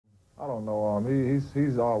I don't know.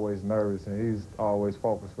 He's always nervous and he's always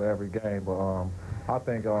focused for every game. But I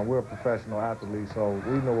think we're professional athletes, so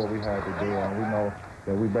we know what we had to do. We know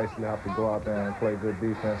that we basically have to go out there and play good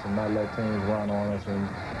defense and not let teams run on us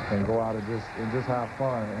and go out and just have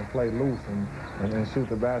fun and play loose and shoot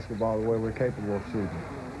the basketball the way we're capable of shooting.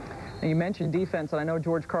 And you mentioned defense, and I know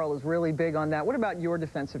George Karl is really big on that. What about your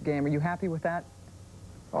defensive game? Are you happy with that?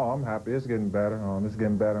 Oh, I'm happy. It's getting better. It's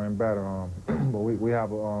getting better and better. But we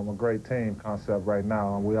have a great team concept right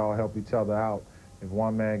now. We all help each other out. If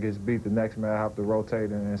one man gets beat, the next man have to rotate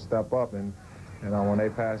and step up. And when they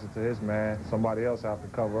pass it to his man, somebody else have to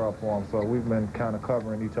cover up for him. So we've been kind of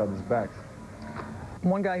covering each other's backs.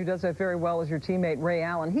 One guy who does that very well is your teammate Ray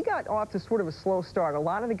Allen. He got off to sort of a slow start. A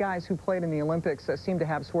lot of the guys who played in the Olympics seem to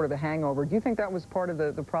have sort of a hangover. Do you think that was part of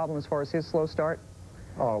the problem as far as his slow start?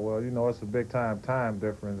 Oh, well, you know, it's a big time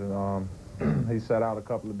difference, and he sat out a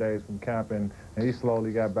couple of days from camp, and he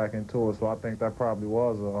slowly got back into it, so I think that probably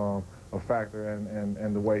was a factor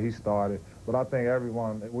in the way he started. But I think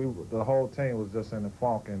the whole team was just in the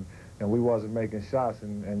funk, and we wasn't making shots,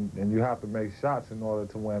 and you have to make shots in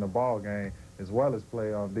order to win a ball game as well as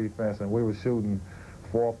play on defense, and we were shooting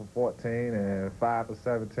 4 for 14 and 5 for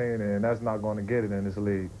 17, and that's not going to get it in this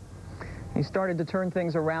league. You started to turn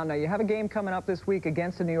things around. Now, you have a game coming up this week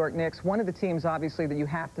against the New York Knicks, one of the teams, obviously, that you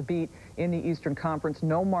have to beat in the Eastern Conference.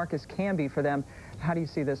 No Marcus Camby for them. How do you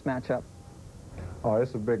see this matchup? Oh,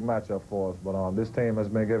 it's a big matchup for us, but this team has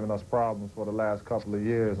been giving us problems for the last couple of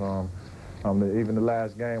years. Even the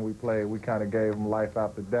last game we played, we kind of gave them life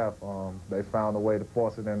after death. They found a way to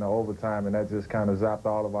force it into overtime, and that just kind of zapped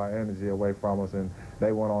all of our energy away from us, and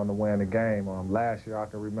they went on to win the game. Last year, I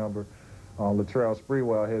can remember Latrell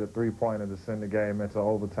Sprewell hit a three-pointer to send the game into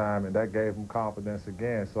overtime, and that gave them confidence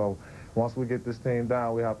again. So once we get this team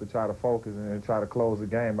down, we have to try to focus and try to close the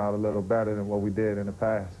game out a little better than what we did in the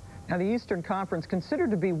past. Now, the Eastern Conference considered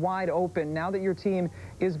to be wide open. Now that your team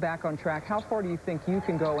is back on track, how far do you think you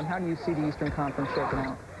can go, and how do you see the Eastern Conference shaking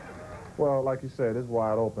out? Well, like you said, it's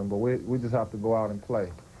wide open, but we just have to go out and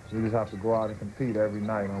play. We just have to go out and compete every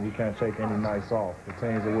night, and we can't take any nights off. The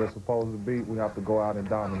teams that we're supposed to beat, we have to go out and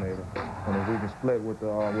dominate them. And if we can split with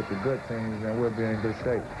the good teams, then we'll be in good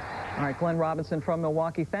shape. All right, Glenn Robinson from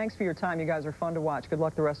Milwaukee, thanks for your time. You guys are fun to watch. Good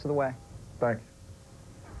luck the rest of the way. Thank you.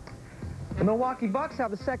 The Milwaukee Bucks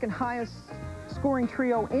have the second highest scoring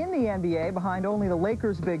trio in the NBA, behind only the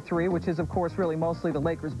Lakers' Big Three, which is, of course, really mostly the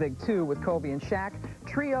Lakers' Big Two with Kobe and Shaq.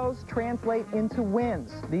 Trios translate into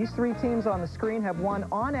wins. These three teams on the screen have won,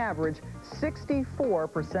 on average,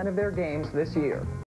 64% of their games this year.